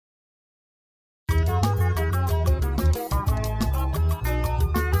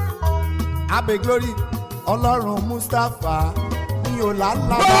abe glory ọlọ́run Mustapha ní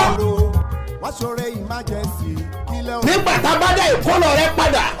ọ̀làlábàrò wọ́n ṣoore emergency kílẹ̀ òun. nígbà tá a bá dá ìkólọ rẹ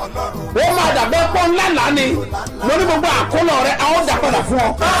padà ó máa dàbẹ́ pọ́n ńlá lánìí lórí gbogbo àkólọ rẹ a ó dà padà fún ọ.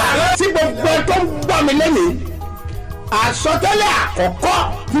 tí gbogbo ẹ tó ń gbọ́ mi lẹ́nìí àsọtẹ́lẹ̀ àkọ́kọ́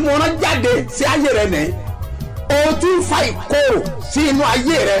tí mo rán jáde sí ayé rẹ nìyí o ti ń fa ìkorò sí inú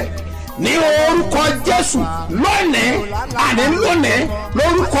ayé rẹ ní orúkọ Jésù lónìí àní lónìí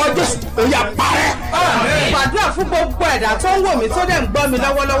lórúkọ Jésù ó yá parẹ́. gbàdúrà fún gbogbo ẹ̀dá tó ń wò mí tó dẹ̀ ń gbọ́ mi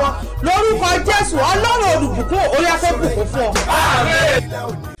lọ́wọ́lọ́wọ́ lórúkọ Jésù Ọlọ́run olùbùkún ó yá kó bùkún fún ọ.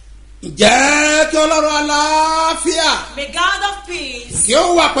 Ǹjẹ́ kí Ọlọ́run àlàáfíà May God of peace kí ó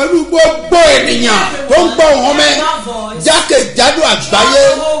wà pẹ̀lú gbogbo ènìyàn tó ń gbọ́ ohùn mi jákèjádò àgbáyé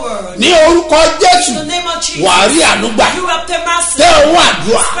ní orúkọ Jésù wàá rí àánú gbà. Tẹ ọwọ́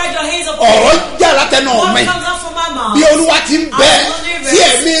àdúrà ọ̀rọ̀ jà látẹnu mi bí Olúwa ti ń bẹ tí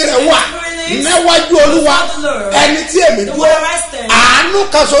ẹ̀mí rẹ̀ wà níwájú Olúwa ẹni tí èmi dúró àánú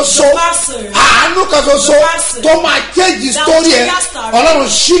kan ṣoṣo tó máa change story ẹ Ọlọ́run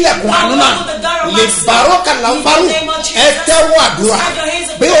ṣílẹ̀kùn àánú náà lè bàrọ̀ kàlàǹbàrù ẹ tẹ́wọ́ àdúrà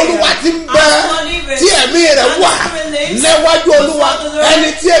bí Olúwa ti ń bẹ tí ẹ̀mí rẹ̀ wà níwájú Olúwa ẹni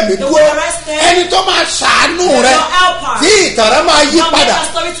tí èmi dúró ẹni tó máa ṣàánú rẹ tí ìtàn rẹ máa yí padà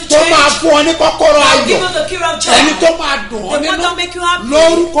tó máa fún ọ ní kọ́kọ́rọ́ ayọ̀ ẹni tó máa dùn ọ nínú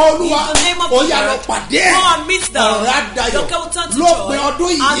lórúkọ Olúwa ó yá lọ pàdé ọ̀rọ̀ àdáyọ̀ lópin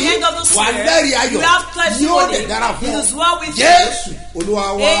ọdún yìí wà lẹ́rìí ayọ̀ yóò lè dára fún ọ Jésù Olúwa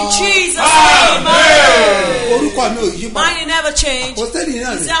wa orúkọ mi ò yí padà apostoli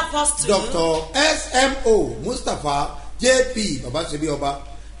náà ni Dr. SMO Mustapha JP Babasebioba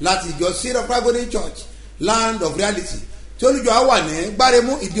láti ìjọ Syrian Pragoning Church Land of Reality tí olùjọ wà ní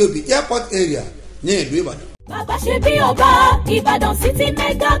Gbáremú Ìdíòbí airport area ní ìlú Ìbàdàn. Babasebioba Ìbàdàn City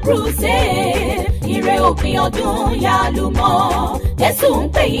Mega Crusade ire òpin ọdún yálùmọ́ Jésù ń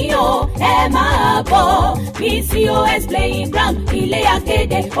pè yín o ẹ máa bọ̀ PCOS playing ground ilé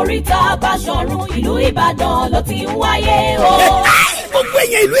akéde oríta Báṣọ̀run ìlú Ìbàdàn ló ti ń wáyé o. gbogbo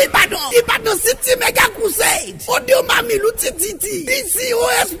èèyàn ìlú Ìbàdàn City Mega Crusade òde o máa mi ìlú títí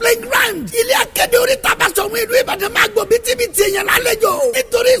PCOS playing ground ilé akéde oríta Báṣọ̀run ìlú Ìbàdàn máa gbọ́ bítíbitì èèyàn lálejò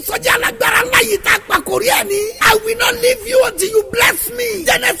nítorí ìsọjí alágbára láyé tá a pa kórí ẹ̀ ní. I will not leave you until you bless me.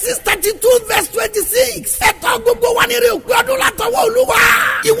 Genesis 32 verse 26. ẹ̀tọ́ gbogbo wa ní rẹ̀ òkú ọdún látọwọ́ Olúwa.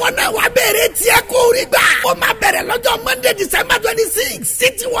 ìwọ náà wà bẹ̀rẹ̀ tiẹ̀ kó rí gbà. ó máa bẹ̀rẹ̀ lọ́jọ́ Monday December 26.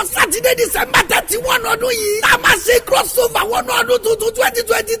 títí wọ Saturday December 31 ọdún yìí. tá a máa ṣe crossover wọnú ọdún tuntun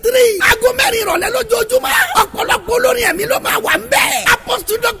 2023. aago mẹ́rin ìrọ̀lẹ́ lójoojúmọ́. ọ̀pọ̀lọpọ̀ olórin ẹ̀mí ló máa wà ń bẹ̀.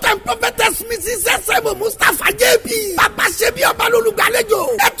 Apostle Dr. and Prophetess Mrs. S.M. Mustapha JP. Babasebioba lolùgbàlejò.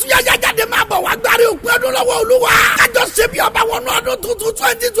 ẹ̀túyàyà jáde máa bọ̀ wá gbárí òkú ọdún lọ́wọ́ Olúwa. kájọ Sebioba wọnú ọdún tuntun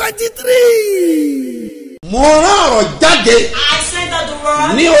 2023. mo rán ọ̀rọ̀ jáde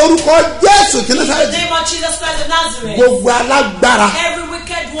ní orúkọ Jésù tí Násárẹ́tì gbogbo alágbára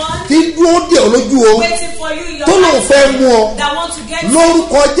tí dúró dè ọ́ lójú o tó lóun fẹ́ mú ọ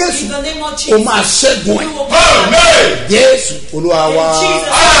lórúkọ Jésù o máa ṣẹ́gun ẹ̀ Jésù Olúwa wa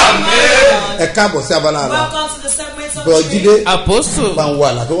ẹ káàbọ̀ sí abala àlá bọ̀jídé àpòsò bá ń wọ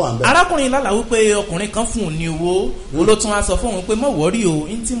àlá tó wà ń bẹ̀. arákùnrin lálàá wípé ọkùnrin kan fún un ní owó wo ló tún wá sọ fún òun pé mọ̀ wọ́rí o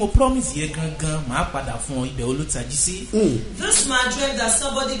ní tí mo promise yẹ gangan máa padà fún ọ ibẹ̀ olùtají sí. This man dreamed that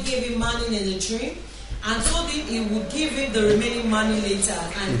somebody gave him money in a dream and told him he would give him the remaining money later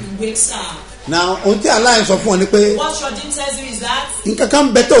and he wakes up. Now ohun tí aláìsàn sọ fún ọ ni pé What your dream tells you is that nǹkan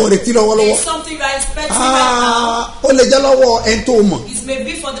kan bẹ tó ń retí lọ́wọ́lọ́wọ́. there's something you are expecting right now. ó lè jẹ́ lọ́wọ́ ẹni tó mọ̀ It may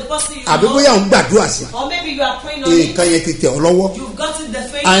be for the person you àbí know. bóyá òun gbàdúrà sí Or maybe you are praying on it. nǹkan yẹn ti tẹ̀ ọ́ lọ́wọ́. You've gotten the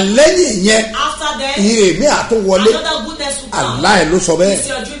faith. àlẹ́yìn yẹn After that, ire mi àtúnwọlé another goodness will come. aláì ló sọ bẹ́ẹ̀ It's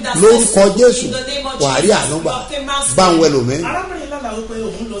your dream that lórúkọ says, Jésù in the name of wàá rí Jesus, ànúgbà you are famous. bá ń wẹlò mí. arákùnrin lálàá wípé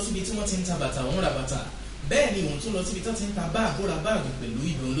òun lọ síbi tí wọ́n ti ń ta bàtà òun ra bàtà bẹ́ẹ̀ ni òun tún lọ síbi tí wọ́n ti ń ta báàgì ó ra báàgì pẹ̀lú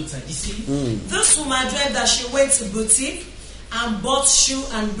ibẹ̀ olùtají sí. This woman dreamt that she went to boutique and bought shoe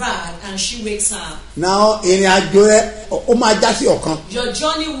and bag and she wakes up. now ìrìn àjò rẹ ó máa já sí ọ̀kan Your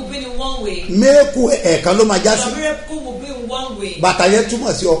journey will be in one way. miracle ẹ̀ẹ̀kan ló máa já sí Your miracle will be in one way. bàtà yẹn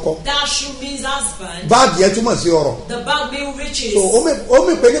túmọ̀ sí ọkọ That shoe means husband. báàgì yẹn túmọ̀ sí ọrọ̀ The bag means riches. so ó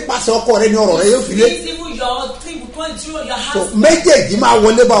mì pé nípasẹ̀ ọkọ rẹ ni ọrọ̀ rẹ yóò fi lé Means even your thing will come through your so husband. méjèèjì máa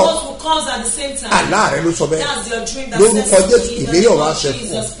wọlé bá ọ Both will come at the same time. àlá rẹ ló sọ bẹ́ẹ̀ That's your dream that lórúkọ says Jésù in the ìlérí name ọ̀rọ̀ of àṣẹ fún ọ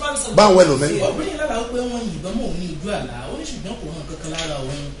Jesus, promise of bá ń God. wẹlò mí. obìnrin lálàá wípé wọ́n yìnbọn mọ́ òun ní ojú àlá ó ní ṣùgbọ́n kò hàn kankan lára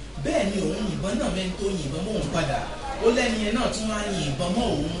òun bẹ́ẹ̀ ni òun yìnbọn náà mẹ́ni tó yìnbọn mọ́ òun padà ó lẹ́ni ẹ̀ náà tún wá yìnbọn mọ́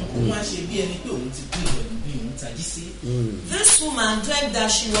òun wá ṣe bí ẹni pé òun ti kú ìwẹ̀lú bí òun tají sí. This woman dreamt that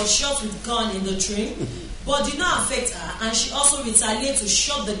she was shot with gun in the dream, but did not affect her, and she also retaliated to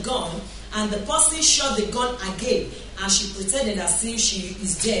shot the gun and the person shot the gun again, and she pretended as if she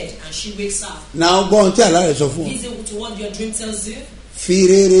is dead, and she wakes up. Now go on tell her so fún. Listen to what your dream tells you. Fi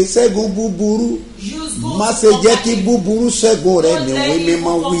rere ṣẹ́gun búburú. Má ṣe jẹ́ kí búburú ṣẹ́gun rẹ ní ìwé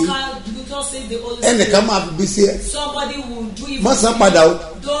mímọ́ wí. Ẹnìkan máa fi bí sí ẹ. Má san padà o.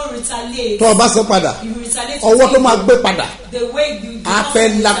 Tó o bá san padà, ọwọ́ tó máa gbé padà á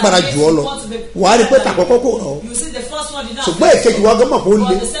fẹ́ lágbára jù ọ lọ. Wàá rí pé tàkọ́kọ́ kò rọ̀. Ṣùgbọ́n èkejì wa gbọ́mọ̀ kó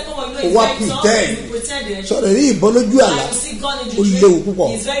lé. Ó wá pì tẹ́ ẹ̀. Sọ̀rọ̀ rí ìbọn lójú àlá. Ó léwu púpọ̀.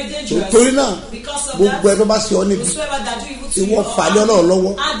 Torí náà, gbogbo ẹ tó bá ṣe ọ níbi. Ìwọ fàlẹ́ ọlọ́run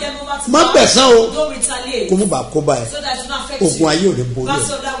lọ́wọ́. Má bẹ̀sán o. Kó mú bàá kó bá ẹ. Ogun ayé ò lè borí ẹ.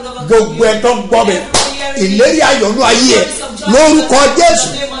 Gbogbo ẹ tó ń gbọ́ mi. Ìlérí ayọ̀nú ayé ẹ. Lórúkọ Jésù,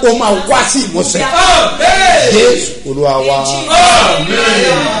 ó máa wá sí ìmúṣẹ. Jésù Olúwa wa.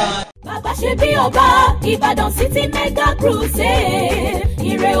 Babasebioba Ìbàdàn City Mega Crusade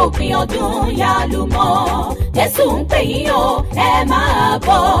ire òpin ọdún yálùmọ́ Jésù ń pè yín o ẹ máa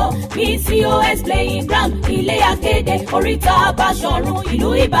bọ̀ PCOS playing ground ilé akéde oríta Báṣọ̀run ìlú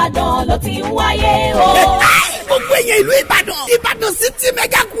Ìbàdàn ló ti ń wáyé o. Gbogbo èèyàn ìlú Ìbàdàn City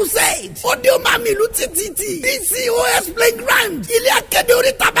Mega Crusade òde ó máa mi ìlú títí PCOS playing ground ilé akéde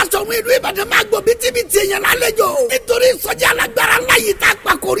oríta Báṣọ̀run ìlú Ìbàdàn máa gbọ́ bítíbitì èèyàn lálejò nítorí ìsọjí alágbára láyé tá a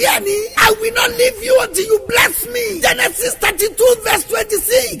pa kórí ẹ̀ ní. I will not leave you until you bless me. Genesis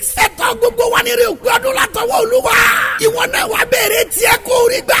 32:26. Ẹ̀tọ́ gbogbo wa ní rẹ̀ òkú ọdún látọwọ́ Olúwa. Ìwọ náà wà bẹ̀rẹ̀ tiẹ̀ kó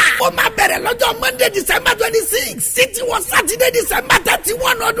rí gbà. Ó máa bẹ̀rẹ̀ lọ́jọ́ Monday December 26. Títí wọ Saturday December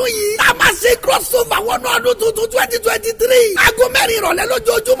 31 ọdún yìí. Tá a máa ṣe crossover wọnú ọdún tuntun 2023. Aago mẹ́rin ìrọ̀lẹ́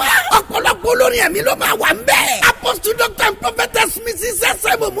lójoojúmọ́. Ọ̀pọ̀lọpọ̀ olórin ẹ̀mí ló máa wà ń bẹ̀. Apostle Dr. and Prophetess Mrs.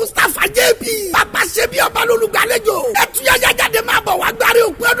 S.M. Mustapha J.B. Babasebioba lolùgbàlejò. Ẹ̀túyàyà jáde máa bọ̀ wá gbárí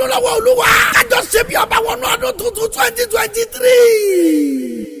òkú ọdún lọ́wọ́ Olúwa. Kájọ Sebioba wọnú ọdún tuntun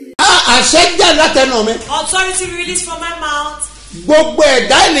 2023. Àṣẹ jáde látẹnu mi. Authority released from my mouth. Gbogbo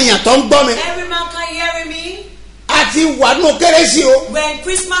ẹ̀dá ènìyàn tó ń gbọ́ mi. Every man can hear me. Àti wà nù kérésì o. We're in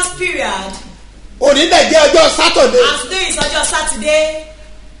Christmas period. Òní dẹ̀ jẹ́ ọjọ́ Sátọ̀dé. And today is ọjọ́ Saturday.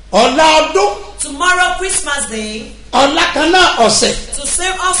 Ọ̀la ọdún. Tomorrow Christmas Day. Ọ̀la kan náà ọ̀sẹ̀. To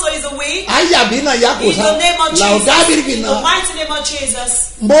save also is a week. Ayàbí náà yà kó sá. In the name of Jesus. Làwùdábìrì In náà. the mighty name of Jesus.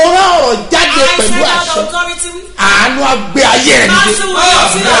 Mo rán ọ̀rọ̀ jáde pẹ̀lú I send out àṣẹ. authority. Àánú àgbẹ̀ ayé rẹ̀ Mercy nìyẹn. will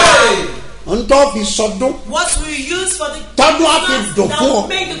continue. Ntọ́ fi sọdún. What we use for the Tọ́dún á fi Christmas dùn that fún ọ. will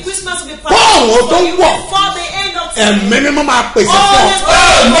make the Christmas to be Bọ́ọ̀lù tó for you wọ̀. before the end of time. Ẹ̀mí mímọ́ máa pèsè fún ọ.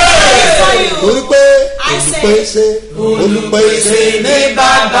 Torí pé olùpèsè ní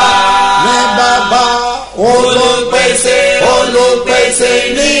bàbá olùpèsè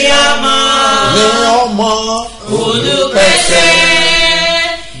ní ọmọ Olùpèsè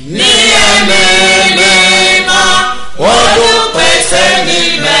ní ẹ̀mí mímọ́. Olùpèsè ní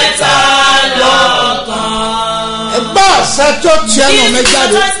mẹ́ta lọ́kan. Ẹ bá àṣẹ tó tiẹ̀ nù mí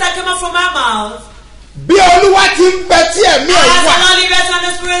jáde. This is the that came out from my mouth. Bí Olúwa ti ń bẹ tí ẹ̀mí ẹ̀ wà. As the Lord liveth and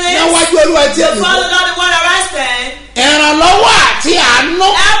the Spirit lives. Níwájú Olúwa tí ẹ̀mí Before wà. the Lord the one arise then. Ìrànlọ́wọ́ àti àánú.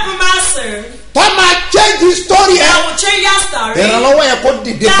 Help mercy. Tó máa change story ẹ̀. That will change your story. Ìrànlọ́wọ́ yẹn kó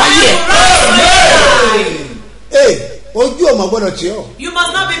dìde fáyé ẹ̀. Ee, ojú ọmọ gbọ́dọ̀ tí ọ. You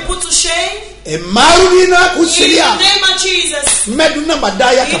must not be put to shame. Ìmárùnínà kù In síríà. the name of Jesus. Mẹ́dúnà màdá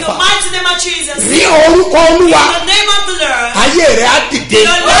In the yàtọ̀fà. mighty name of Jesus. Ní orúkọ Olúwa. In the name of the Lord. Ayé rẹ̀ á dìde.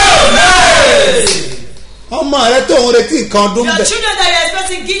 Your name. Ọmọ rẹ tó ń retí nǹkan ọdún Your bẹ̀. children that you are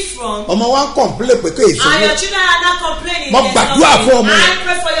expecting gift from. Ọmọ wa ń kọ̀m̀pilẹ̀ pé kò èso And ní. your children are not complaining. Mo There's gbàdúrà nothing. fún ọmọ I yẹn.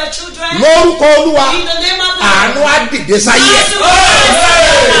 pray for your children. Lórúkọ Olúwa. In the name of the Àánú Lord. á dìde sáyé ẹ̀. Mercy will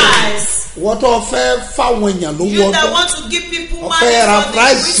arise. Wọ́n tó fẹ́ fáwọn èèyàn lówó You that ọdún. want to give people Wọ́n money fẹ́ ra for the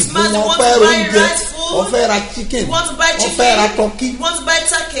rice Christmas, fún you wọn, want fẹ́ to ra buy oúnjẹ, rice food, wọ́n fẹ́ ra chicken, you want to buy wọ́n chicken, fẹ́ ra turkey. you want to buy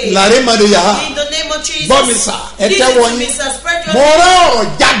turkey. Làrí mọ̀dé yàrá. In the name of Jesus. Gbọ́ mi sà, ẹ Listen tẹ́wọ́ to yín. me, sir. Spread your Mo rán ọ̀rọ̀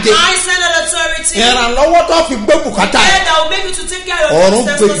jáde. I send an authority. Ìrànlọ́wọ́ tó fi gbé bùkátà Prayer yẹn. that will make you to take care of Ọ̀run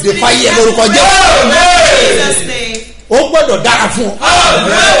your gbèdé fáyé ẹ lórúkọ Jésù. Jesus' name. Ó gbọ́dọ̀ dára fún ọ.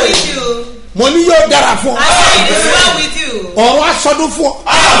 Well with you. Mo ní yóò dára fún ọ. I say it is well with you. Ọ̀run aṣọdún fún ọ.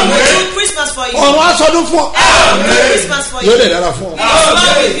 We do Christmas for you. Ọ̀run aṣọdún fún ọ. We do Christmas for you. Yóò dẹ̀ dára fún ọ. It is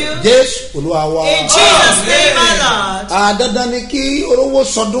well with you. Jésù Olúwa wa. In Jesus' name, my Lord. Dandan ni kí orówó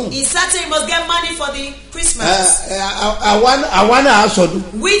sọdún. It's certain you must get money for the Christmas. Àwa náà sọdún.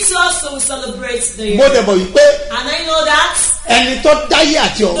 We too also will celebrate the Mo year. dẹ̀ bọ̀ wípé And I know that ẹni tó dáyé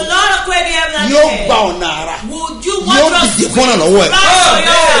àti the ọ̀run Lord of created heaven and yóò earth gba ọ̀nà àrà. would you Yóò want us dìde to fún ìrànlọ́wọ́ ẹ̀. rise for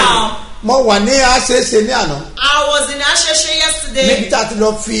your help. Mo wà ní àṣeéṣe ní àná. I was in Asheshe yesterday. Níbi tá a ti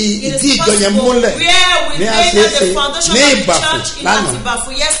lọ fi It ìdí is ìjọ yẹn possible múlẹ̀. where we Ní laid àṣeéṣe the foundation ní of the Ìbàfò church in lánàá.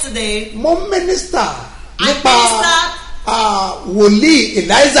 Atibafu yesterday. Mo mínísítà I nípa ministered wòlíì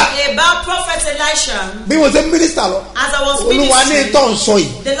Eliza. About prophet Elisha. bí mo ṣe mínísítà lọ. As I was Olúwa ní ministering, tó ń sọ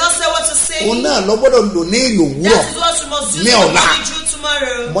yìí. the Lord said what to say. òun náà lọ gbọ́dọ̀ lò ní èrè òwúrọ̀ That is what you must do ní to ọ̀la. do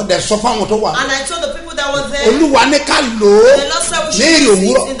tomorrow. mo dẹ̀ sọ fáwọn tó wà. And I told the people that were there. Olúwa ní ká lò The ó Lord said we ní should èrè use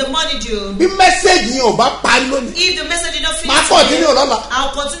òwúrọ̀. it in the morning dew. bí mẹ́sẹ̀gì yẹn ò bá parí lónìí. If the message did not finish máa kọ́ today, ọ̀dínní ọ̀lọ́la.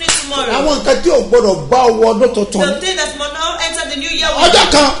 I'll continue tomorrow. àwọn nǹkan tí ò gbọ́dọ̀ bá ọwọ́ ọdún tuntun. The thing that must not enter the new year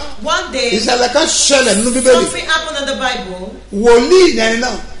ọjọ́ kan one day, ìṣẹ̀lẹ̀ kan ṣẹlẹ̀ nínú bíbélì. something happened in the Bible. wòlíì yẹn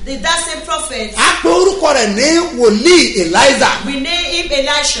náà. That same prophet, a pe orúkọ rẹ̀ ní wòlíì Eliza. we name him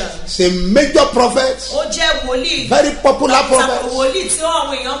Elisha. He's a major prophet. Ó jẹ́ wòlíì. Very popular prophet. Wòlíì tí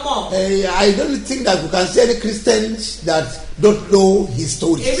àwọn èèyàn mọ̀. I don't think that you can see any Christians that don't know his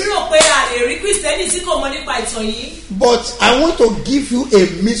story. Èmi rò pé a lè rí Kristẹni tí kò mọ̀ nípa ìtàn yìí. But I want to give you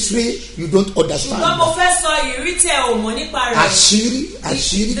a mystery you don't understand. Ṣùgbọ́n mo fẹ́ sọ ìrírí tẹ ò mọ̀ nípa rẹ̀.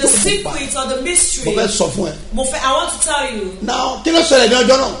 àṣírí The tó mọ̀ pa. secret or the mystery. Mo fẹ́ sọ fún ẹ. I want to tell you. Now kí ló ṣẹlẹ̀ ní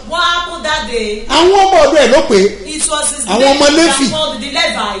ọjọ́ náà? What happened that day? Àwọn ọmọ ọdún ẹ̀ ló pè é. It was his Àwọn name ọmọ Léfì. that called the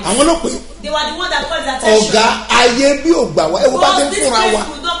Levites. Àwọn ló pè é. They were the one that called his attention. Ọ̀gá ayé bí ò gbà wá. Ẹ wo bá ti ń Because this fúnra wa. place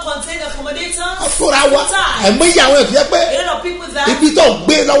could not contain accommodators. Fúnra wa. Time. Àìmọye àwọn èèyàn yẹ pé A lot of people that ibi tó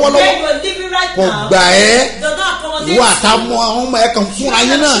gbé where lọ́wọ́lọ́wọ́ you are living right kò now gbà ẹ́. does not accommodate Ìwọ àtàwọn àwọn ọmọ ẹ̀ kan fúnra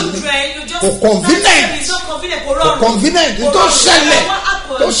yín náà ni. Kò convenient. It's not convenient. Kò convenient. Tó ṣẹlẹ̀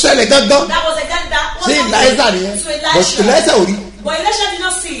tó ṣẹlẹ̀ gangan. That was a guy that Sí Eliza nìyẹn. But Eliza ò rí. But Elisha did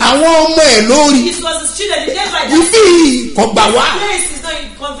not see it. Àwọn ọmọ ẹ̀ lórí. It was his children. The Levites. Ibi kò gbà wá. Place is not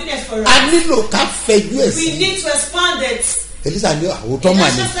inconvenient for us. A nílò ká fẹjú ẹ̀ We sí. need to expand it. Eliza ní àwòtọ́ mà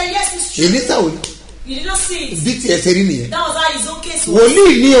ní. Elisha said yes, it's true. Eliza ò rí. You did not see it. Bí tiẹ̀ ṣe rí nìyẹn. That was how his own case was.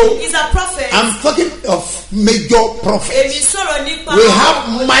 Wòlíì ni o. He's a prophet. I'm talking of major prophets. Èmi sọ̀rọ̀ nípa. We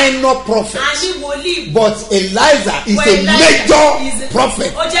have minor prophets. A ní wòlíì. But Eliza is But a Elijah major is a-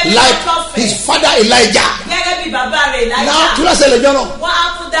 prophet. Ó jẹ́ major Like prophet. his father Elijah. Gẹ́gẹ́ bí bàbá rẹ̀ Elijah. Now kí ló ṣẹlẹ̀ jọ náà? What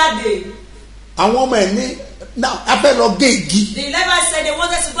happened that day? Àwọn ọmọ ẹ̀ ní now a fẹ́ lọ gé igi. The Levites said they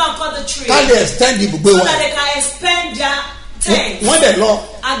wanted to go and cut the tree. Ká lè extend ibùgbé So wa. that they can expand their tent. Wọ́n dẹ̀ lọ.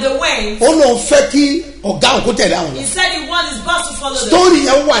 And they went. Ó lóun fẹ́ kí ọ̀gá òkú tẹ̀lé àwọn He lọ. said he wants his boss to follow them. Story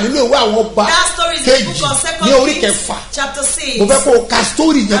yẹn wà nínú ìwé àwọn ọba That story is in the kejì book of ní orí 2 Kings kẹfà. chapter 6. Mo fẹ́ kó o ka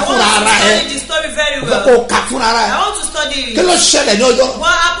story yẹn I want fúnra ara to ẹ. study the story very Mo fẹ́ kó o well. ka fúnra ara I ẹ. want to study Kí ló it. ṣẹlẹ̀ ní ọjọ́?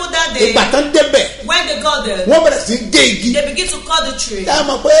 What happened that day? Ìgbà tán débẹ̀ When they got there, wọ́n bẹ̀rẹ̀ sí gé igi. they begin to cut the tree. Ẹ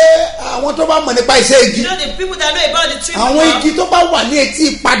mọ̀ pé àwọn tó bá mọ̀ nípa iṣẹ́ igi. You know the people that know about the tree Àwọn before, igi tó bá wà ní etí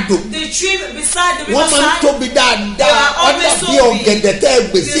ìpadò. the tree beside the Wọ́n máa ń riverside, tóbi they dáadáa. are Wọ́n always dàbí so big. ọ̀gẹ̀dẹ̀ tẹ́ ẹ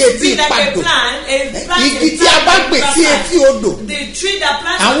gbè sí They etí be like a ìpadò. plant Igi tí a bá gbè sí etí odò. the tree that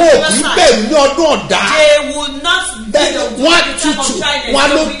plants Àwọn on the òkú riverside, bẹ̀rù ní ọdún ọ̀dá. they would not be Bẹ́ẹ̀ni the wọ́n á the time of tutù. dryness. Wọ́n á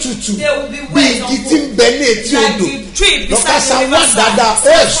ló They will be- tutù. They will be Bí wet igi or tí ń bẹ ní etí like odò. the tree beside Lọ́kàsá the wá riverside. dáadáa.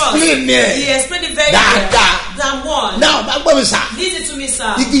 Ó explain ẹ̀. He explained it very Dáadáa. well. Than one. Náà bá gbọ́ mi sà. Listen to me,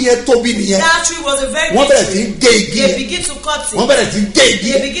 sir. Igi yẹn tóbi nìyẹn. That tree was a very Wọ́n big bẹ̀rẹ̀ sí tree. gé igi They yẹn. begin to cut it. Wọ́n bẹ̀rẹ̀ sí gé igi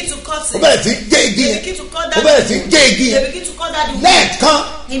They yẹn. begin to cut it. Wọ́n bẹ̀rẹ̀ sí gé igi They yẹn. begin to cut Wọ́n that. bẹ̀rẹ̀ sí gé igi They yẹn. begin to cut that. Lẹ́ẹ̀kan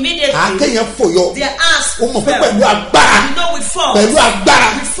Immediately. àákéyàn fòyọ. Their hands Ó mọ̀ pé fell. pẹ̀lú agbára. You know with force. Pẹ̀lú agbára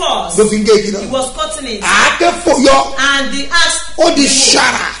With force. ló fi ń gé igi He náà. was cutting it. Àáké fòyọ. And the axe. Ó di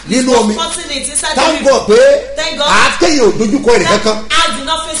ṣàrà nínú omi. He was cutting it inside Thank the God river. pé Thank God. àákéyàn ò dojúkọ ẹnì That kankan. axe did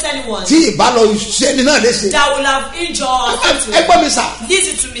not face anyone. Tí ìbálò ṣẹ́ni náà léṣe. That will have injured or affected. Ẹ gbọ́ mi sà.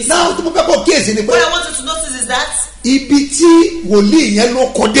 Listen to me, sir. Náà tí mo fẹ́ kó kíyèsí ni pé What I want you to notice is that ibi tí wòlíì yẹn ló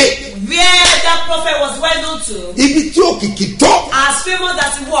kọ dé. where that prophet was well known to, Ibi tí òkìkí tọ́. as famous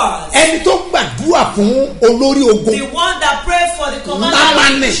as he was, Ẹni tó gbàdúrà fún olórí ogun. the one that prayed for the commander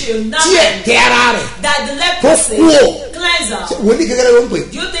Námánì of the shield, tí ẹ̀kẹ́ ara rẹ̀ that the tó leprosy kú o. cleanser. Wòlíì kékeré ló ń pè.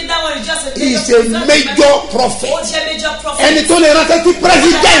 Do you think that one is just a He is a major prophet. Ó jẹ́ major prophet. Ẹni tó lè rántí sí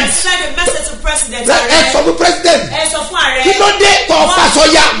president. Send a message to president. Ẹ sọ fún president. Ẹ sọ fún ààrẹ. Kí ló dé tó o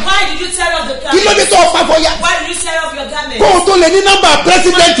faṣọ ya? Why did you tear off the Kí ló dé garment? tó o faṣọ ya? Why did you tear off your garment? Kó o tó lè ní nọ́mbà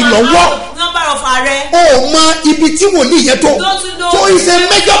president lọ́wọ́. Number of ààrẹ. O mọ ibi tí wòlíì yẹn tó. Don't you know? So he is a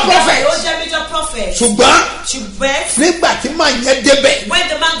major prophet. Ó jẹ́ major prophet. Ṣùgbọ́n Ṣùgbọ́n nígbà tí màá yẹn débẹ̀. when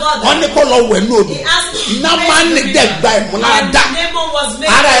the man got Wọ́n ní there, kó lọ wẹ̀ ní odò. he asked Námánì dẹ̀ gba ìmúláradá. and Naaman was made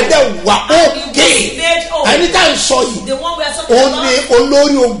Ara ẹ̀ dẹ̀ wà and he ókè. was made whole. Ẹni tá à ń sọ yìí. The one we are talking Ó about ní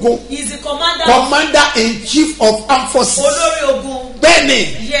olórí ogun. is the commander Commander in chief of armed forces. olórí ogun.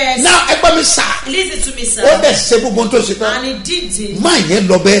 Bẹ́ẹ̀ni. Yes. Now ẹgbẹ́ mi sà. Listen to me, sir. Ó dẹ̀ ṣe gbogbo tó ṣe tán. And he did it. Máa yẹn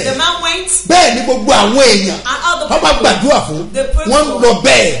lọ The bẹ́ẹ̀. man went Bẹ́ẹ̀ ni gbogbo àwọn èèyàn. and all the Wọ́n bá people, gbàdúrà fún. they prayed Wọ́n for. lọ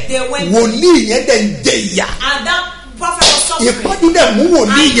bẹ́ẹ̀. They went. Wòlíì yẹn dẹ̀ ń jẹ ìyà. And that prophet was suffering. Ìpọ́njú dẹ̀ mú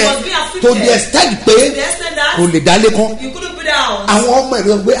wòlíì And he yẹn was being afflicted. to the extent pé To the extent that kò lè dálé kan. you couldn't put down. Àwọn ọmọ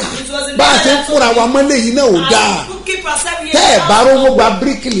ẹ̀rọ gbé It was a bá a ṣe ń fúnra wa mọ́lẹ̀ yìí náà ò dáa. And you keep yourself here. Tẹ́ ẹ̀ bá rówó gba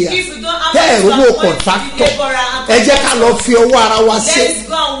bíríkìlìà. If you don't have Tẹ́ ẹ̀ rówó money to appoint kọ̀ǹtráktọ̀. laborer and ẹ jẹ́ ká lọ fi ọwọ́ ara wa ṣe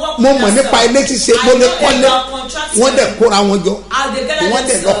mo mọ̀ nípa ilé ṣíṣe mo lè kọ́lé wọ́n dẹ̀ kóra wọn jọ wọ́n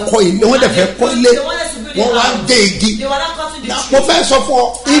dẹ̀ lọ kọ́ ilé wọ́n dẹ̀ fẹ́ kọ́ ilé wọ́n wá ń gé igi mo fẹ́ sọ fún ọ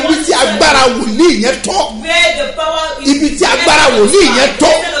ibi tí agbára wòlíì yẹn tọ́ ibi tí agbára wòlíì yẹn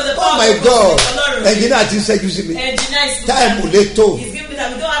tọ́ oh my God ẹnjìnà ti ṣẹ́jú sí mi táìmù lè tó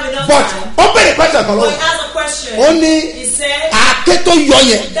but ó bẹ̀rẹ̀ pẹ́sẹ̀ kan lọ́wọ́ ó ní àáké tó yọ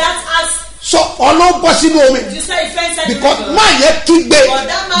yẹn so ọlọ́bọ̀ sínú omi because máa yẹ kígbe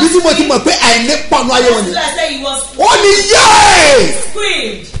bí tí mo ti mọ̀ pé àìní pọnú ayé wọn ni ó ní yéé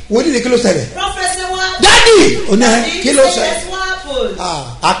wọ́n ní kí ló ṣẹlẹ̀ dádì ó ní kí ló ṣẹlẹ̀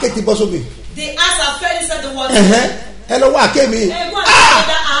àáké ti bọ́ sómi ẹ lọ wá àáké mi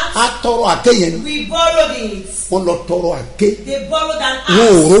a tọrọ àáké yẹn ni wọ́n lọ tọrọ àáké wọn ò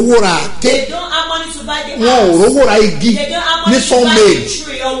rówó ra àáké wọn ò rówó ra igi ní sọ́ọ̀mẹ̀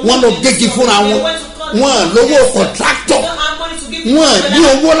wọ́n lọ gégi fúnra wọn lówó kọ̀ntráktọ̀ wọn ní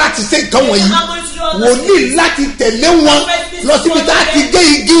owó láti ṣe nǹkan wọ̀nyí wọ́n ní láti tẹ̀lé wọn lọ síbi tá a ti gé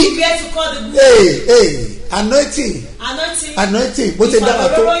igi anointing bó ṣe dára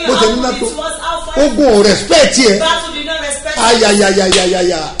tó bó ṣe níná tó ogun ò respect yẹ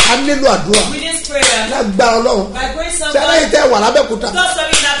ayayayayaya a nílò àdúrà lágbára ọlọ́run sẹ́lẹ̀ yìí tẹ́ wà lábẹ́kúta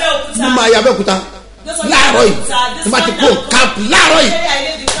mo máa yà bẹ́kúta láàárọ̀ yìí mo máa ti kó camp láàárọ̀ yìí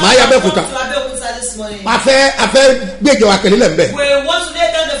máa yà bẹ́kúta afẹ́ gbẹ̀jọ̀ akẹ́lẹ́ lẹ́mbẹ̀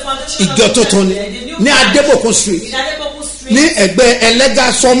ìjọ tuntun ní adébòkun street ní ẹgbẹ́ ẹlẹ́gà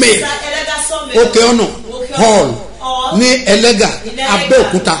sọ́mẹ̀ òkè ọ̀nà hall ní ẹlẹ́gà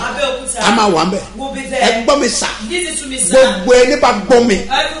abẹ́òkúta a máa wà mbẹ ẹ gbọ́ mi sà gbogbo ẹni bá gbọ́ mi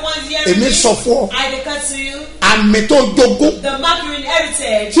èmi sọ fún ọ àmì tó jogún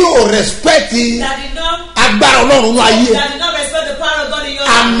tí o respect agbára ọlọ́run ló ayé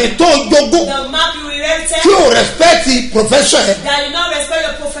àmì tó jogún tí o respect profession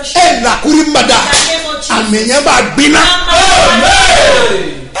ẹ làkúrí mbàdà àmì yẹn bá gbiná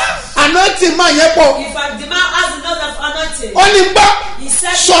anointing máa yẹ pọ̀ ó ní bá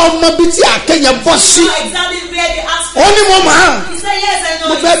sọ ọmọ bíi tí àkẹyẹ bọ́ sí ó ní mo máa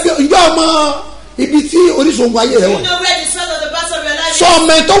mo fẹ́ bí ǹjọ́ ọmọ ibi tí orísun ogun ayé rẹ wà sọ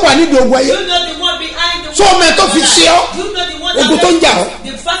ọmọ ẹ tó wà nídìí ogun ayé sọ ọmọ ẹ tó fi ṣe ọ ogun tó ń jà ọ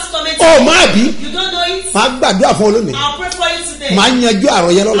ọ máa bí máa gbàdúrà fún olónìí máa yanjú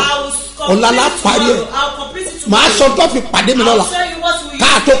àròyé lọ́la ọ̀làlá parí ẹ̀ máa sọ tó fi pàdé mi lọ́la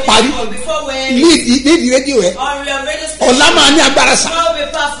káà tó parí nídìí rédíò ẹ̀ ọ̀là máa ní agbára sà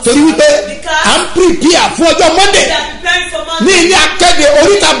torí wípé à ń prepare fún ọjọ́ Monday ní ilé akéde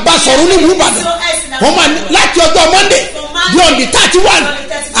oríta Basọ̀rún ní Ìbàdàn wọ́n máa láti ọjọ́ Monday di on the 31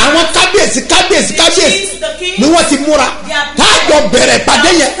 àwọn kábíyèsí ni wọ́n ti múra táàjọ bẹ̀rẹ̀ pàdé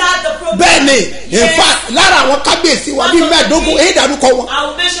yẹn bẹ́ẹ̀ ni in fact lára àwọn kábíyèsí wa bíi mẹ́ẹ̀ẹ́dógún èyí dàrúkọ wọn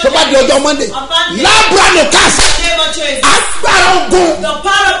tó bá di ọjọ́ Monday lábránù káàsì agbára ogun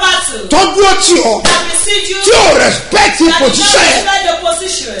tó dúró tì ọ́ tí o respect position yẹn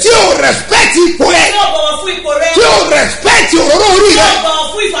tí o respect ipò yẹn tí o respect òróró orí rẹ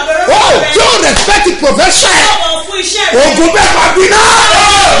tí o respect profession yẹn ogun bẹ́ẹ̀ bá bí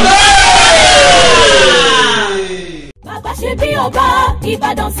náà. Babasebioba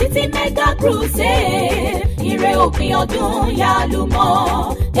Ìbàdàn City Mega Crusade ire òpin ọdún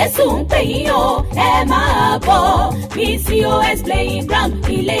yálùmọ́ Jésù ń pè yín o ẹ máa bọ̀ PCOS playing ground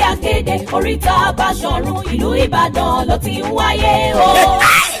ilé akéde oríta Basọ̀rún ìlú Ìbàdàn ló ti ń wáyé o.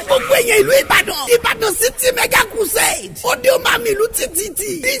 Gbogbo èèyàn ìlú Ìbàdàn City Mega Crusade òde o máa mi ìlú títí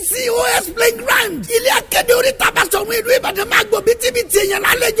PCOS playing ground ilé akéde oríta Basọ̀rún ìlú Ìbàdàn máa gbọ́ bítíbitì èèyàn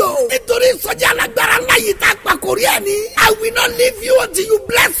lálejò nítorí ìsọjí alágbára ńlá yìí tá a pa kórí ẹ̀ ní. I will not leave you until you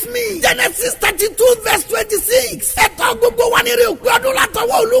bless me. Genesis 32 verse 26. Ẹ̀tọ́ gbogbo wa ní rẹ̀ òpin ọdún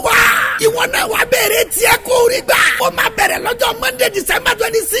látọwọ́ Olúwa. Ìwọ náà wá bẹ̀rẹ̀ tiẹ̀ kó rí gbà. Ó máa bẹ̀rẹ̀ lọ́jọ́ Monday December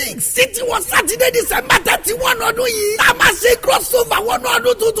 26. Títí wọ Saturday December 31 ọdún yìí. Tá a máa ṣe crossover wọnú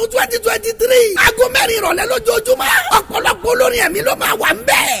ọdún tuntun 2023. Aago mẹ́rin ìrọ̀lẹ́ lójoojúmọ́. Ọ̀pọ̀lọpọ̀ olórin ẹ̀mí ló máa wà ń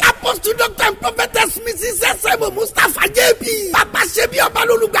bẹ̀. Apostle Dr. and Prophetess Mrs. S.M. Mustapha J.B. Babasebioba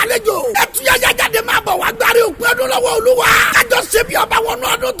lolùgbàlejò. Ẹ̀túyàyà jáde máa bọ̀ wá gbárí òpin ọdún lọ́wọ́ Olúwa. Kájọ Sebioba wọnú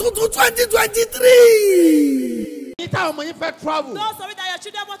ọdún tuntun 2023. Táwọn ọmọ yín fẹ́ travel. Those of you that your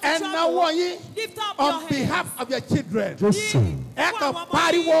children want to travel. Ẹnáwó yín Lift up on your hands. behalf of your children. Ẹ kàn You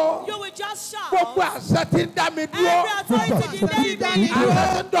pariwo. will just shout. Gbogbo àṣẹ tí ń dá mi dúró. Every authority delay me. Àṣẹ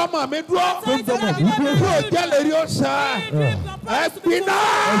tí ń dọ́mọ̀ mi dúró. Yóò jẹ́ lèrí ó sá. Ẹ gbiná.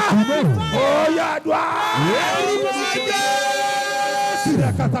 Ó yá dùá.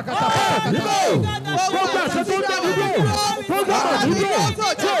 Sílẹ̀ kàtàkàtà kàtàkàtà. Gbogbo àṣẹ tí ń dá mi dúró. Gbogbo àṣẹ tí ń dá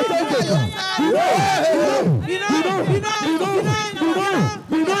mi dúró.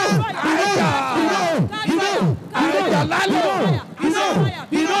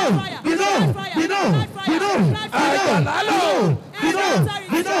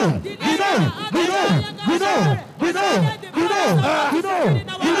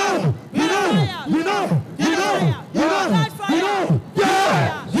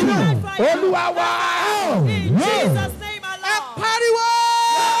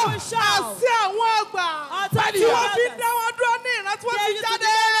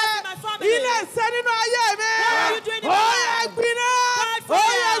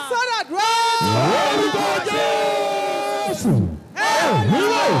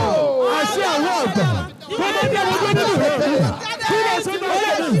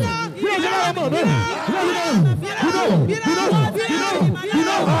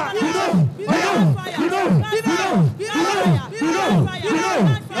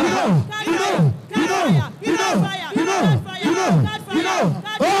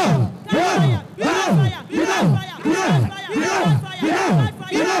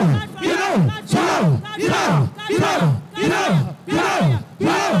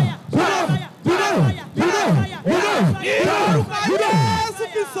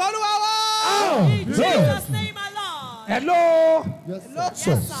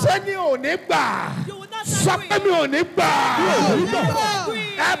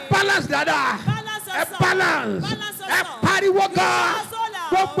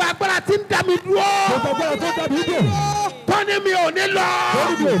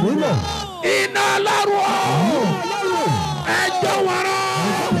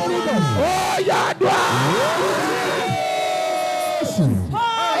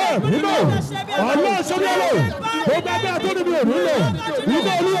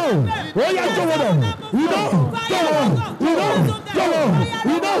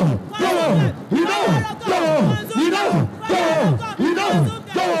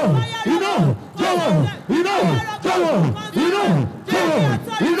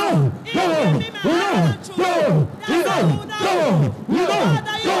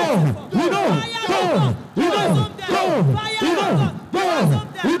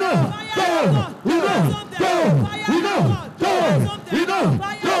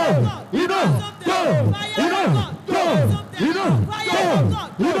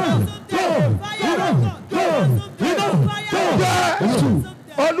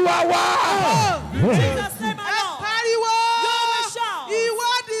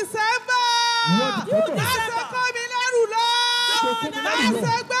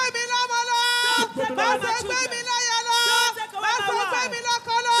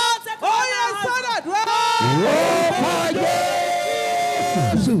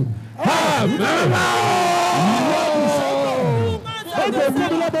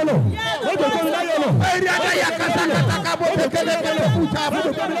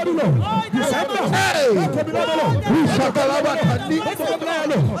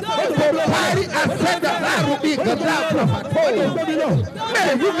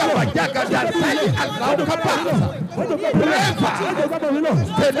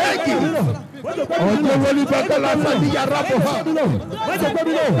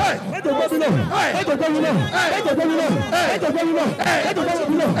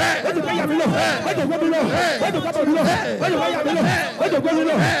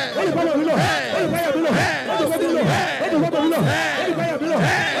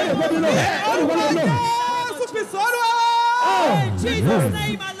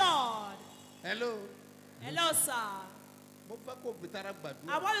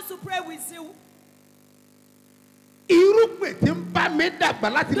 I want you to pray with you. Irúgbìn tí ń bá mi dàgbà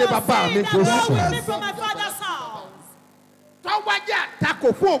láti ilé bàbá mi. From my father's house. Tọ́wájà takò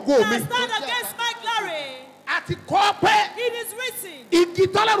fún ògo mi. Stand against my glory. Àti kọ́ pé. It is written. Igi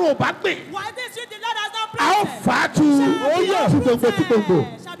tọ́lọ́run ò bá gbìn. Why this you the Lord has not A ó planted? fà á tu. Tu gbogbo tu gbogbo.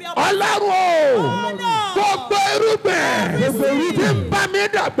 Ọlọ́run o. Gbogbo irúgbìn. Tí ń bá mi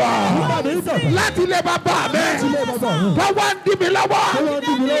dàgbà. Láti ilé bàbá mi. Tọ́wọ́ ń dí mi lọ́wọ́.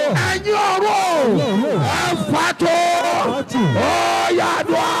 Ẹ̀yin ọ̀rọ̀. Ẹ fà á tu. Ó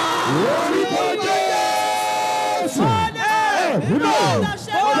yàdùá.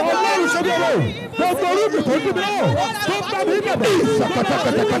 Ọlọ́run ṣe bí ọlọ́run. Gbogbo irúgbìn tó dùn mí náà. Tó bá mi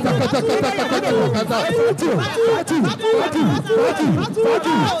dàgbà.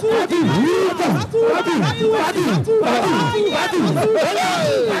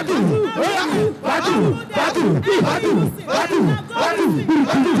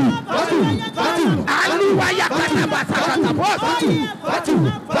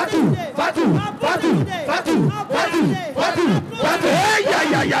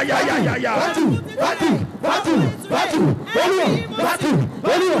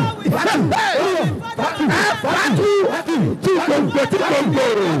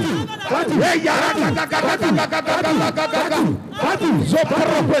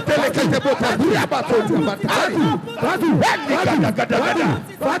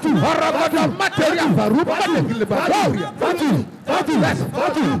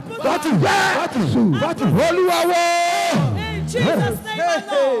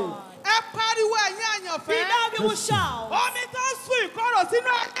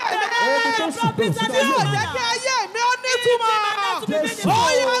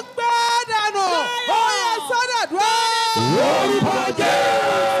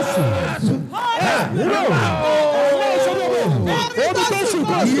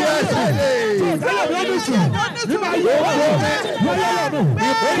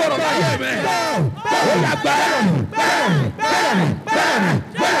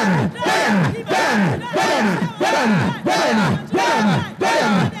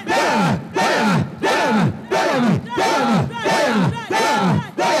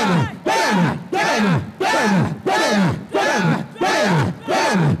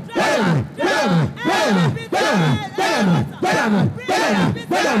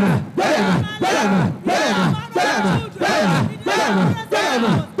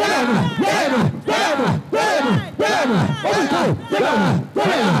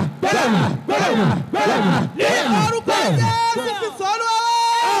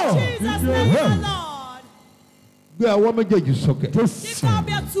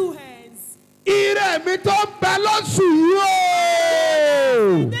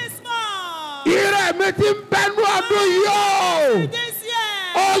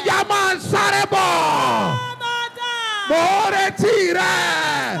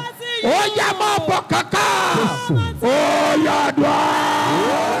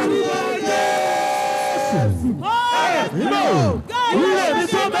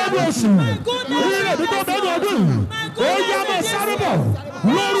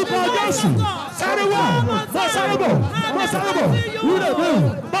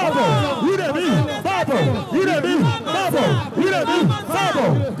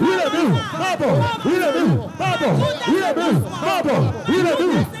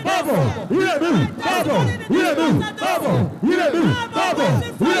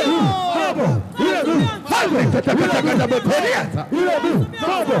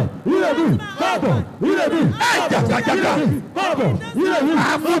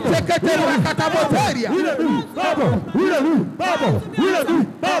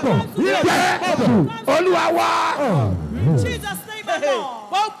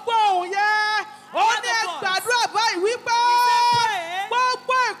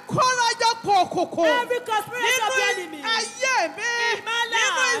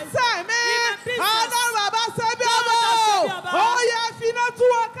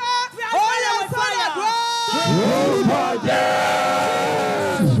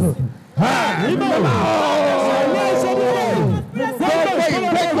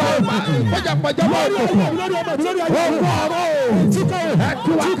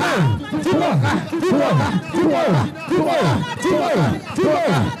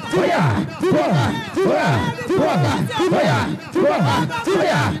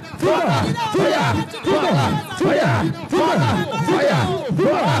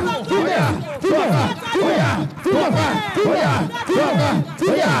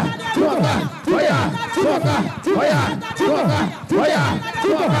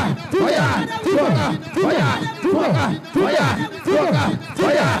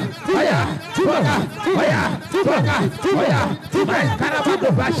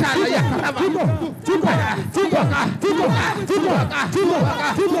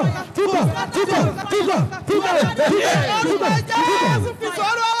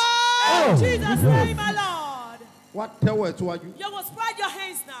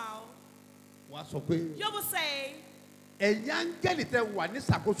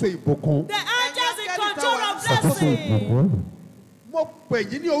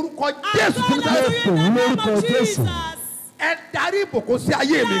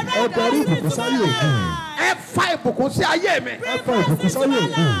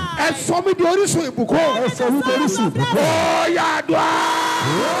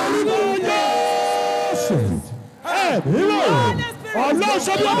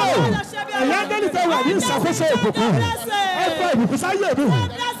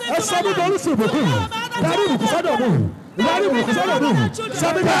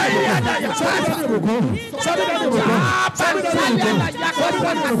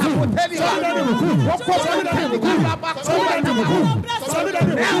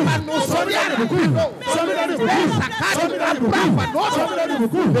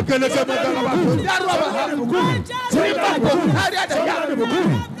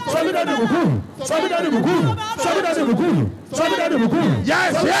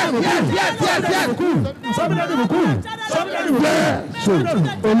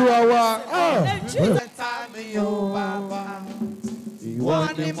 Ìwọ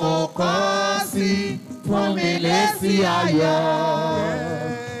ni mo kọ́ sí fún mi lésì ayọ̀.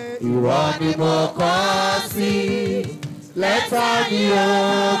 Ìwọ ni mo kọ́ sí lẹ́tà mi ò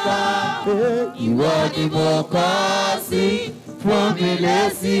bá. Ìwọ ni mo kọ́ sí fún mi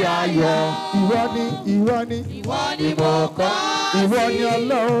lésì ayọ̀. Ìwọ ni mo kọ́ sí. Ìwọ ni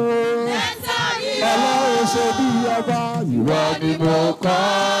Ọlọ́run. Ọlọ́run ṣe bí ọba. Ìwọ ni mo kọ́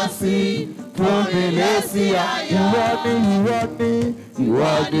sí fún mi lésì ayọ̀. Ìwọ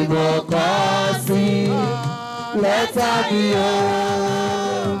ni mo kọ́ sí lẹ́tà mi ò.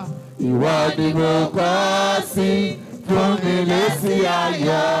 Ìwọ ni mo kọ́ sí fún mi lésì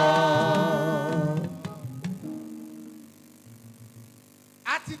ayọ̀. A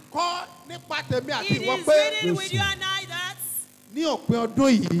ti kọ́ nípa tèmi àti ìwọ pé ní òpin ọdún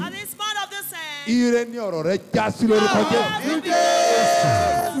yìí ire ni ọ̀rọ̀ rẹ já sí lórúkọ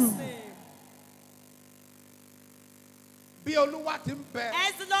Jésù. Bí Olúwa ti ń bẹ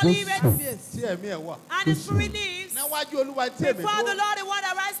tí ẹ̀mí ẹ̀ wà níwájú Olúwa tí èmi dúró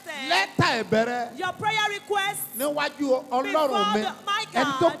lẹ́tà ìbẹ̀rẹ̀ níwájú Ọlọ́run mi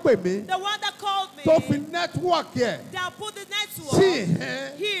ẹni tó pè mí tó fi nẹ́tíwọ̀kì ẹ̀ sí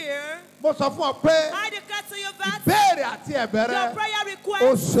ìhẹ́n mo sọ fún ọ pé ìbéèrè àti ẹ̀bẹ̀rẹ̀ ó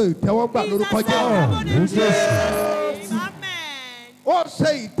ṣe ìtẹ́wọ́gbà lórúkọ Jésù. Ó ṣe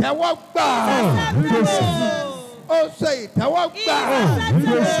ìtẹ́wọ́gbà. Ó ṣe ìtẹ́wọ́gbà.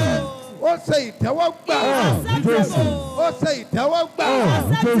 Ó ṣe ìtẹ́wọ́gbà. Ó ṣe ìtẹ́wọ́gbà. Ó ṣe ìtẹ́wọ́gbà.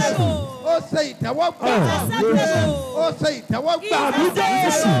 Ó ṣe ìtẹ́wọ́gbà.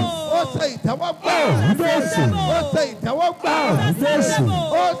 Ó ṣe ìtẹ́wọ́gbà. Ó ṣe ìtẹ́wọ́gbà.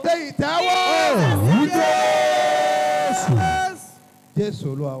 Ó ṣe ìtẹ́wọ́gbà. Jésù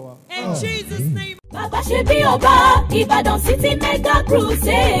Olúwa wa. In Jesus' name. Babasebioba Ìbàdàn City Mega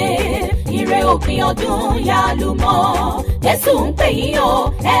Crusade. Ire òpin ọdún yálùmọ́. Jésù ń pè yín o,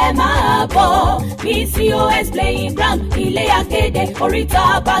 ẹ máa bọ̀. PCOS Playing Ground ilé akéde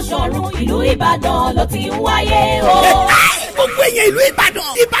oríta Báṣọ̀run ìlú Ìbàdàn ló ti ń wáyé o. Gbogbo èèyàn ìlú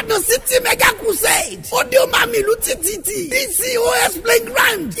Ìbàdàn City Mega Crusade. Òde o máa mi ìlú títí. PCOS Playing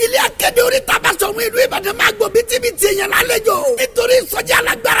Ground ilé akéde oríta Báṣọ̀run ìlú Ìbàdàn máa gbọ́ bítíbitì èèyàn lálejò. Nítorí ìsọjí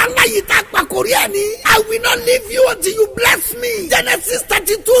alágbára láyé tá a pa kórí ẹ̀ ní. I will not leave you until you bless me. Genesis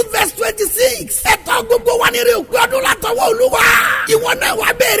 32:26. Ẹ̀tọ́ gbogbo wa ní rè òkú ọdún látọwọ́ Olúwa. Ìwọ náà wá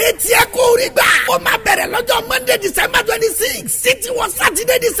bẹ̀rẹ̀ tiẹ̀ kó rí gbà. Ó máa bẹ̀rẹ̀ lọ́jọ́ Monday December 26. Títí wọ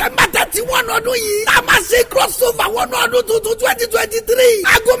Saturday December 31 ọdún yìí. Tá a máa ṣe crossover wọnú ọdún tuntun 2023.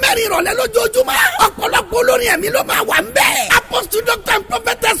 Aago mẹ́rin ìrọ̀lẹ́ lójoojúmọ́. Ọ̀pọ̀lọpọ̀ olórin ẹ̀mí ló máa wà ń bẹ̀. Apostle Dr. and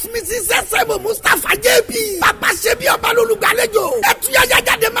Prophetess Mrs. S.M. Mustapha J.B. Babasebioba lolùgbàlejò. Ẹ̀túyàyà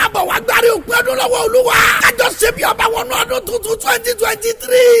jáde máa bọ̀ wá gbárí òpin ọdún lọ́wọ́ Olúwa. Kájọ Sebioba wọnú ọdún tuntun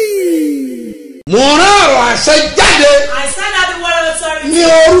 2023. Mo rán ọ̀rọ̀ àṣẹ jáde. I send out the word of authority. Ní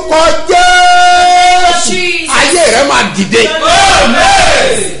orúkọ Jésù. Ayé rẹ máa dìde.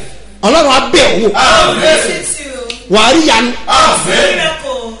 Ọlọ́run á bẹ̀ wò. Wàá rí yanu.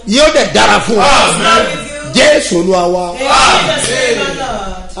 Yóò dẹ̀ dára fún ọ. Jésù Olúwa wa.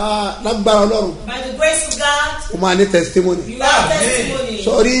 Lágbára Ọlọ́run. By the grace of God. O máa ní testimony. You have testimony.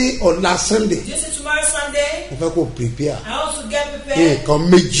 Sọ́rí ọ̀la Sunday. This is tomorrow Sunday. Mo fẹ́ kó prepare. I want to get prepared. Nǹkan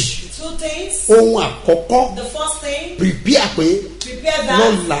méjì. Two things. Ohun àkọ́kọ́. The first thing. Prepare pé. Prepare that.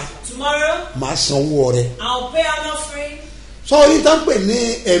 Lọ́la. Tomorrow. Màá sanwó rẹ. I'll pay an offering. Sọ́rí tá ń pè ní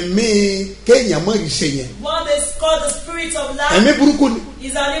ẹ̀mí kéèyàn mọ́ ìṣe yẹn. One is called the spirit of life. Ẹ̀mí burúkú ni.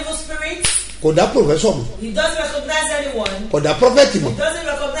 Is an evil spirit. Kò dá professor mọ̀. He doesn't recognize anyone. Kò dá prophet mọ̀. He doesn't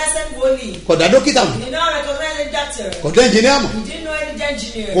recognize any holy. Kò dá dókítà mọ̀. He did not recognize any doctor. Kò dá engineer mọ̀. He didn't know any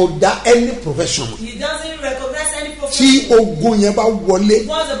engineer. Kò dá any profession mọ̀. He doesn't recognize any profession. Tí ogun yẹn bá wọlé.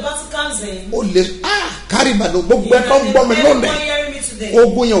 Once the battle comes in. Ó lè kárí Ìbàdàn gbogbo ẹ̀ tó ń gbọ́ mi lónìí.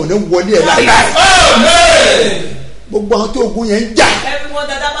 Ogun yẹn ò ní wọlé ẹ̀ láíláí. Gbogbo àwọn tí ogun yẹn ń jà. Everyone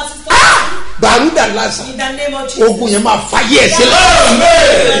that battle is Gbàrúdà lásán. in the name of Jesus. Ogun yẹn máa fàyè ẹ̀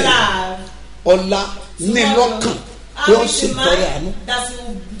sílẹ̀. Ọlá ní lọ́kàn tí ó sì tọrẹ àánú.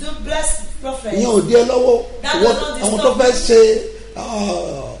 Ìyẹn ò di ẹ lọ́wọ́ àwọn tó fẹ́ ṣe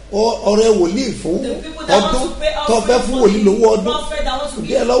ọ̀rẹ́ wòlíì fún ọdún tó fẹ́ fún wòlíì lówó ọdún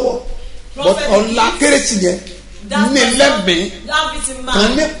bí ẹ lọ́wọ́ ọ̀la kérésì yẹn ní lẹ́mìí kan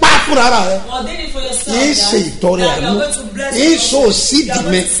ní pápú rárá rẹ yìí ṣe ìtọrẹ àánú yìí ṣe òsídìí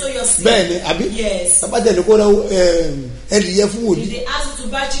mi bẹ́ẹ̀ ni àbí abájáde kó rẹ ẹnìyẹn fún wòlíì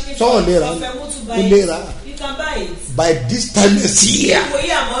sọ̀rọ̀ lè ra ó lè ra by this time next year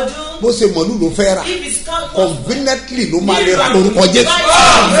bó ṣe mọ̀lú ló fẹ́ ra conveniently ló máa lè ra lórúkọ Jésù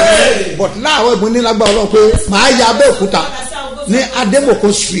but láàárọ̀ ìbọn nílágbára Ọlọ́run pé màá ya Abẹ́òkúta ní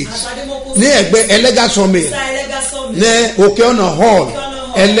Adémòkó street ní ẹ̀gbẹ́ ẹlẹ́gà sọmi ní òkè ọ̀nà hall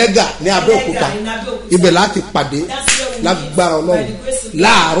ẹlẹ́gà ní Abẹ́òkúta ibẹ̀ láti pàdé lágbára Ọlọ́run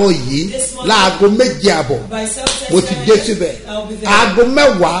láàárọ̀ yìí láago 7:30 mo ti dé síbẹ̀ aago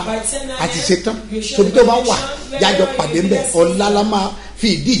 10 àti ṣetán tóbi tó bá wà jájọ pàdé ńbẹ̀ ọ̀la la máa fi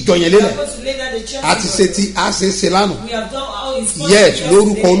ìdí ìjọ yẹn lélẹ̀ àti ṣe ti àṣeṣe lánàá yes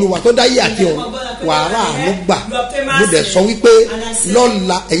lórúkọ Olúwa tó dáyé àti ọ̀run wàhálà àánú gbà mo dẹ̀ sọ wípé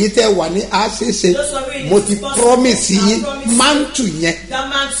lọ́la ẹ̀yin tẹ́ wà ní àṣeṣe mo ti promise yín mántù yẹn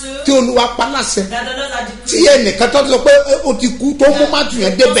tí Olúwa paláṣẹ tí ẹnìkan tó sọ pé ó ti kú tó mú mántù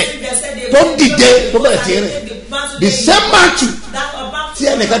yẹn débẹ̀ tó dìde tó bẹ̀rẹ̀ sí rìn the same mántù tí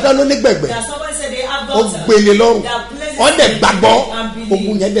ẹnìkan tó ló ní gbẹ̀gbẹ̀ ó gbélé lọ́rùn ọ̀dẹ̀ gbàgbọ́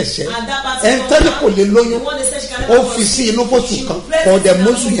ogun yẹn dẹ̀ sẹ́ ẹ̀ńtẹ́ni kò lè lóyún ó fi sí inú fóṣù kan ọ̀dẹ̀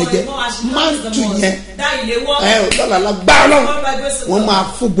mọ́ṣù yẹn jẹ́ mántù yẹn lọ́la gbá ọlọ́run wọ́n máa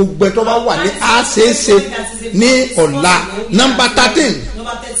fún gbogbo ẹ̀ tó bá wà ní àṣeéṣe ní ọ̀la number 13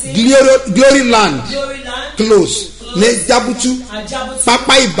 glory land close ní Jabutu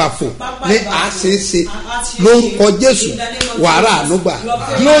pápá Ìbàfò ní àṣeéṣe lórúkọ Jésù wàrà ànúgbà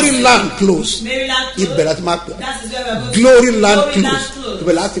glory land close ibẹ̀ láti máa pè glory land close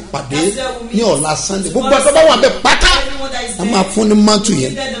ibẹ̀ láti pàdé ní ọ̀la Sunday gbogbo ẹ̀tọ́ bá wà bẹ́ẹ̀ pátá a máa fún ní mọ́tò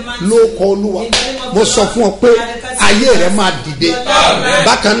yẹn lórúkọ Olúwa mo sọ fún ọ pé ayé rẹ máa dìde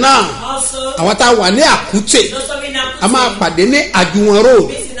bákan náà àwọn tá a wà ní Àkútè a máa pàdé ní Àjùwọ̀n road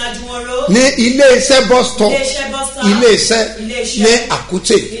ní ilé-iṣẹ́ bus stop ilé-iṣẹ́ ní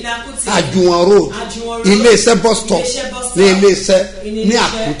Àkútè Àjùwọ̀n road ilé-iṣẹ́ bus stop ní ilé-iṣẹ́ ní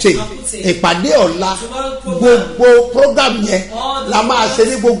Àkútè ìpàdé ọ̀la gbogbo program yẹn la máa ṣe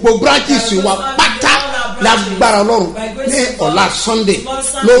ní gbogbo branches wa pátá lágbára Ọlọ́run ní ọ̀la Sunday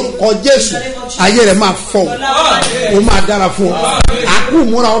lórúkọ Jésù ayé rẹ̀ máa fọ́ o máa dára fún ọ àkú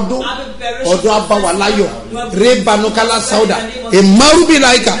múra ọdún abáwa láyọ̀ rébanukala sáúdà èmárùbí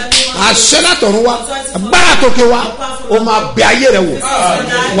láìka àṣẹ látọ̀run wa agbára tókè wa o máa bẹ ayé rẹ̀ wò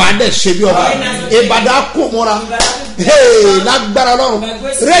wà á dẹ̀ ṣe bí ọba Ìbàdàn kò múra lágbára Ọlọ́run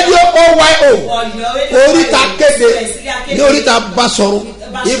rédíò OWURO oríta kéde ní oríta Basọ̀run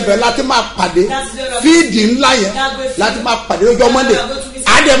ibẹ̀ láti máa pàdé fíìdì ńlá yẹn láti máa pàdé lọ́jọ́ Monday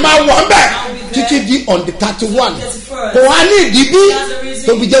àdè máa wọ̀ bẹ́ẹ̀ títí di on the 31 kò wá ní ìdíbí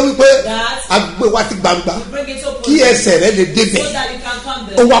tóbi jẹ́ wípé agbé wa ti gbangba kí ẹsẹ̀ rẹ̀ lè débẹ̀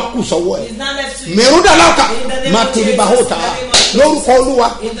ó wá kù sọ́wọ́ ẹ̀ mẹ́rún dàlọ́kà máa torí bá hóta lórúkọ Olúwa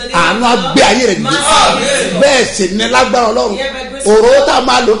àánú agbé ayé rẹ̀ nìyí bẹ́ẹ̀ sì ní lágbára Ọlọ́run òró tá a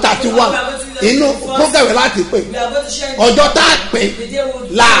máa lò 31 inú programme láti pè ọjọ́ tá a pè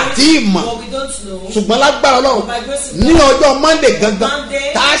láti mọ̀ ṣùgbọ́n lágbára Ọlọ́run ní ọjọ́ Monday gangan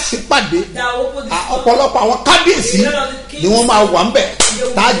tá a sì pàdé ọ̀pọ̀lọpọ̀ àwọn kábíyèsí ni wọ́n máa wà ń bẹ̀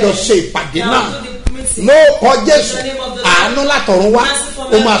tá a jọ ṣe ìpàdé náà lórúkọ Jésù àánú látọ̀run wá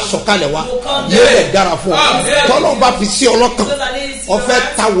ó máa sọ̀kalẹ̀ wá yóò lè dára fún ọ tọ́lọ́ bá fi sí ọlọ́kàn ó fẹ́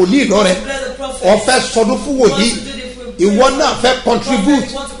ta wòlíì lọ́rẹ ó fẹ́ sọdún fún wòlíì ìwọ náà fẹ́ contribute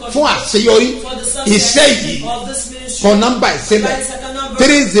fún àṣeyọrí iṣẹ́ yìí kọ nọ́mbà ìṣẹ̀lẹ̀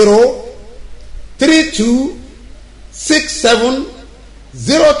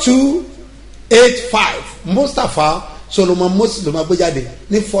 3032670285 Mustapha Solomon Moses ló máa gbé jáde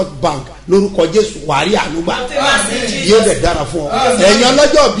ní Fort Bank lórúkọ Jésù wàrí ànúgbà yóò dẹ̀ dára fún ọ ẹ̀yin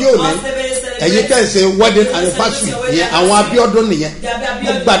ọlọ́jọ́ bí òní ẹ̀yin tẹ̀ ṣe wedding anniversary yẹn àwọn Abíọ́dún nìyẹn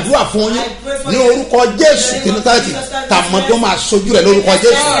mo gbàdúrà fún yín ní orúkọ Jésù tìǹtàtì tàmọ́dún máa sojú rẹ̀ lórúkọ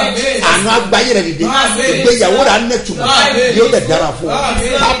Jésù àánú agbáyé rẹ̀ dìde ìgbéyàwó rẹ̀ anẹ́tùmọ̀ yóò dẹ̀ dára fún ọ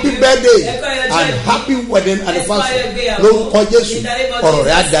happy birthday and happy wedding anniversary lórúkọ Jésù ọ̀rọ̀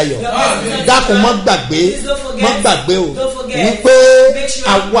rẹ̀ á dayọ̀ dákun má gbàgbé o wípé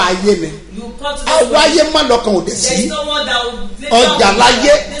àwa ayé ni àwa ayé má lọ́kàn òde sí ọjà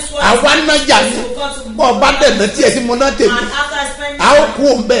láyé àwa nájà ni bọ́ ọba dẹ̀nà tí ẹ ti mọ náà tèmi a ó kú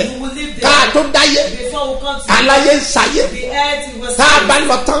òun bẹ́ẹ̀ ká tó dáyé aláyé ń sáyé tá a bá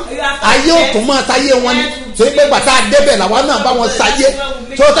lọ tán ayé ò tún máa sáyé wọn ni tó yẹ pé bàtà débẹ̀ làwọn náà bá wọn sáyé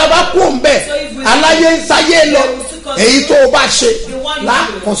tó tá a bá kú òun bẹ́ẹ̀ aláyé ń sáyé lọ èyí tó o bá ṣe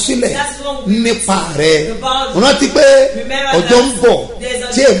lákọsílẹ̀ nípa rẹ̀ rántí pé ọjọ́ ń bọ̀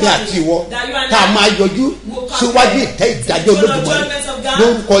tí èmi àti ìwọ tá a máa yọjú síwájú ìtẹ́ ìdájọ́ Olódùmarè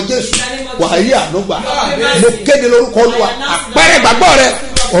lórúkọ Jésù wàá rí ànúgbà mo kéde lórúkọ Olúwa àpẹẹrẹ ìgbàgbọ́ rẹ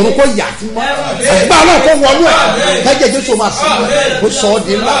ọ̀run kò yà sí mọ́ ẹgbẹ́ ọlọ́run kò wọnú ẹ̀ kẹ́jẹ́ Jésù máa sí kó sọ ọ́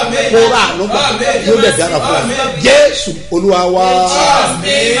di ńlá kó rà ànúgbà yóò lè dára fún ọ Jésù Olúwa wa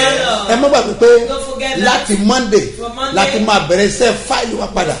ẹ má gbàgbé pé láti Monday láti máa bẹ̀rẹ̀ iṣẹ́ fáìlì wa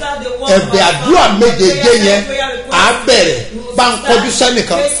padà ẹ̀bẹ̀ àdúrà méjèèjì yẹn á bẹ̀rẹ̀ bá ń kọjú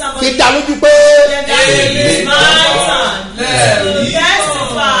sẹ́nìkan fi dá lójú pé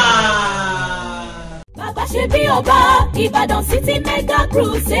Babasebioba Ìbàdàn City Mega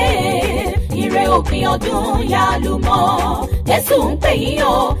Crusade ire òpin ọdún yálùmọ́ Jésù ń pè yín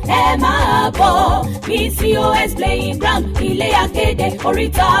o ẹ máa bọ̀ PCOS playing ground ilé akéde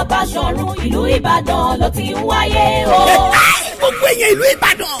oríta Báṣọ̀run ìlú Ìbàdàn ló ti ń wáyé o. Gbogbo èèyàn ìlú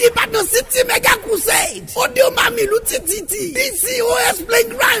Ìbàdàn City Mega Crusade òde ọmọ mi ìlú títí PCOS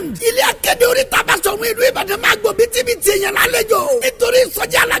playing ground ilé akéde oríta Báṣọ̀run ìlú Ìbàdàn máa gbọ́ bítíbitì èèyàn lálejò nítorí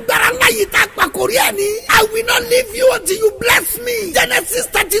ìsọjí alágbára ńlá yìí tá a pàkórí ẹ̀ ní I will not leave you until you bless me. Genesis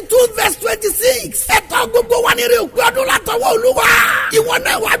 32 verse 26. Ẹ̀tọ́ gbogbo wa ní ire òpin ọdún látọwọ́ Olúwa. Ìwọ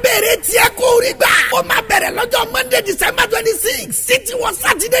náà wá bẹ̀rẹ̀ tiẹ̀ kó rí gbà. Ó máa bẹ̀rẹ̀ lọ́jọ́ Monday December 26. Títí wọ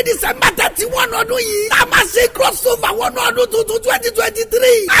Saturday December 31 ọdún yìí. Tá a máa ṣe crossover wọnú ọdún tuntun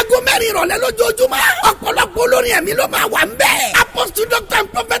 2023. Aago mẹ́rin ìrọ̀lẹ́ lójoojúmọ́. Ọ̀pọ̀lọpọ̀ olórin ẹ̀mí ló máa wà ń bẹ̀. Apostle Dr. and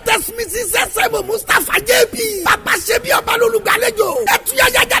Prophetess Mrs. S.M. Mustapha J.B. Babasebioba lolùgbàlejò.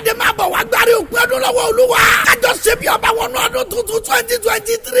 Ẹ̀túyàyà jáde máa bọ̀ wá gbárí òpin ọdún lọ́wọ́ Olúwa. Kájọ ṣe bí ọba wọnú ọdún tuntun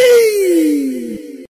 2023.